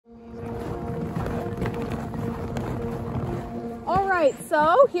right,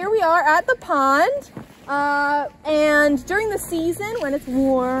 so here we are at the pond, and during the season when it's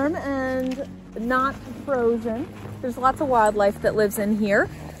warm and not frozen, there's lots of wildlife that lives in here.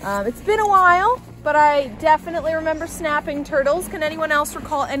 It's been a while, but I definitely remember snapping turtles. Can anyone else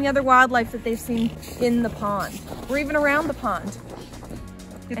recall any other wildlife that they've seen in the pond or even around the pond?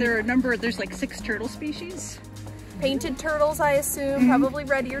 There are a number, there's like 6 turtle species. Painted turtles, I assume, probably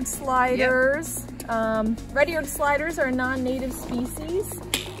red-eared sliders. Yep. Red-eared sliders are a non-native species.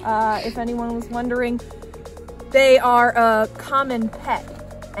 If anyone was wondering, they are a common pet,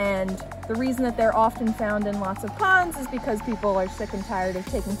 and the reason that they're often found in lots of ponds is because people are sick and tired of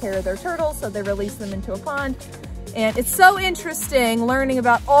taking care of their turtles, so they release them into a pond. And it's so interesting learning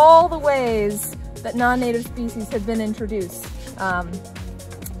about all the ways that non-native species have been introduced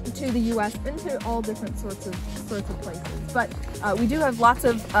to the U.S. and to all different sorts of places. But we do have lots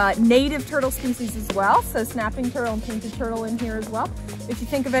of native turtle species as well, so snapping turtle and painted turtle in here as well. If you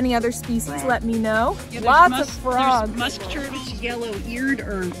think of any other species, let me know. Yeah, lots of frogs. There's musk turtles, yellow-eared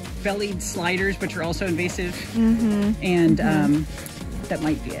or bellied sliders, which are also invasive, and that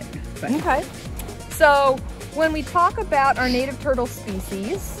might be it. But. Okay, so when we talk about our native turtle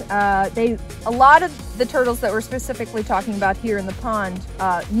species, a lot of the turtles that we're specifically talking about here in the pond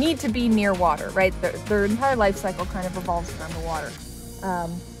need to be near water, right? Their entire life cycle kind of revolves around the water.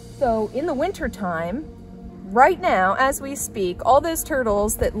 So in the winter time, right now, as we speak, all those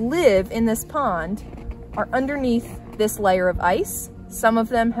turtles that live in this pond are underneath this layer of ice. Some of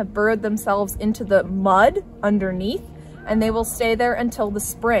them have burrowed themselves into the mud underneath, and they will stay there until the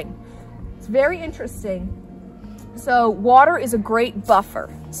spring. It's very interesting. So water is a great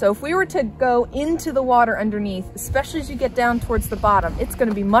buffer. So if we were to go into the water underneath, especially as you get down towards the bottom, it's going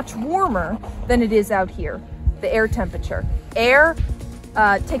to be much warmer than it is out here, the air temperature. Air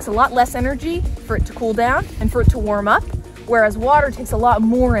takes a lot less energy for it to cool down and for it to warm up, whereas water takes a lot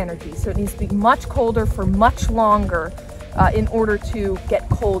more energy. So it needs to be much colder for much longer in order to get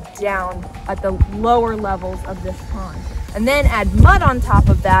cold down at the lower levels of this pond. And then add mud on top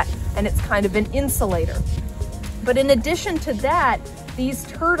of that, and it's kind of an insulator. But in addition to that, these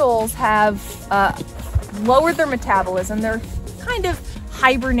turtles have lowered their metabolism. They're kind of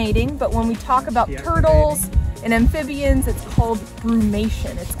hibernating, but when we talk about turtles and amphibians, it's called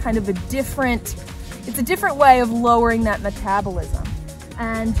brumation. It's kind of a different way of lowering that metabolism.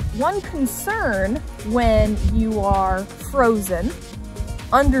 And one concern when you are frozen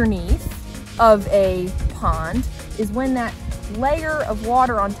underneath of a pond is when that layer of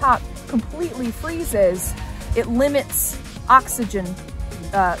water on top completely freezes, it limits oxygen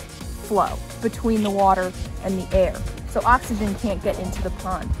flow between the water and the air. So oxygen can't get into the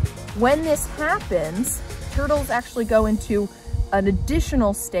pond. When this happens, turtles actually go into an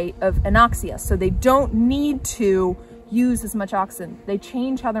additional state of anoxia. So they don't need to use as much oxygen. They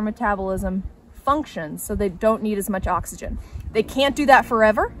change how their metabolism functions, so they don't need as much oxygen. They can't do that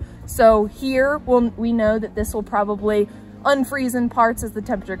forever. So here we know that this will probably unfreeze in parts as the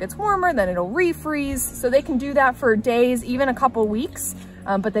temperature gets warmer, then it'll refreeze. So they can do that for days, even a couple weeks,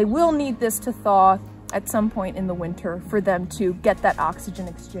 but they will need this to thaw at some point in the winter for them to get that oxygen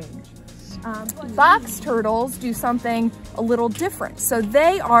exchange. Box turtles do something a little different. So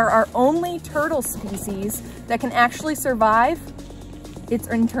they are our only turtle species that can actually survive its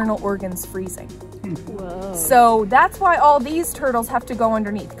internal organs freezing. Whoa. So that's why all these turtles have to go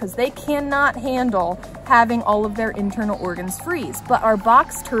underneath, because they cannot handle having all of their internal organs freeze. But our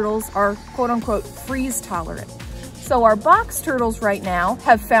box turtles are quote-unquote freeze tolerant. So our box turtles right now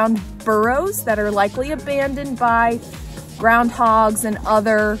have found burrows that are likely abandoned by groundhogs and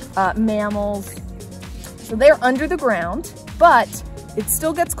other mammals. So they're under the ground, but it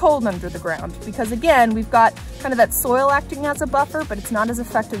still gets cold under the ground because, again, we've got kind of that soil acting as a buffer, but it's not as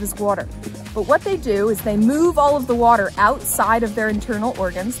effective as water. But what they do is they move all of the water outside of their internal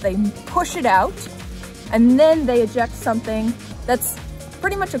organs, they push it out, and then they eject something that's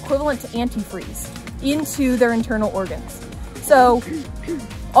pretty much equivalent to antifreeze into their internal organs. So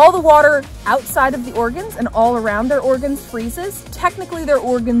all the water outside of the organs and all around their organs freezes. Technically their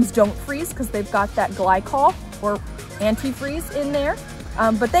organs don't freeze because they've got that glycol or antifreeze in there,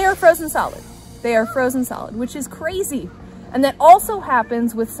 but they are frozen solid. They are frozen solid, which is crazy. And that also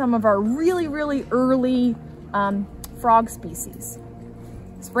happens with some of our really, really early frog species.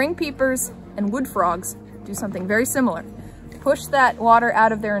 Spring peepers and wood frogs do something very similar. Push that water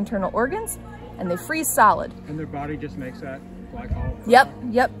out of their internal organs and they freeze solid. And their body just makes that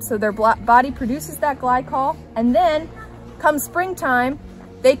glycol? Yep. So their body produces that glycol, and then come springtime,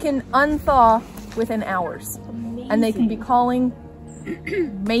 they can unthaw within hours. Amazing. And they can be calling,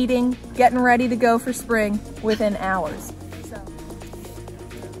 mating, getting ready to go for spring within hours.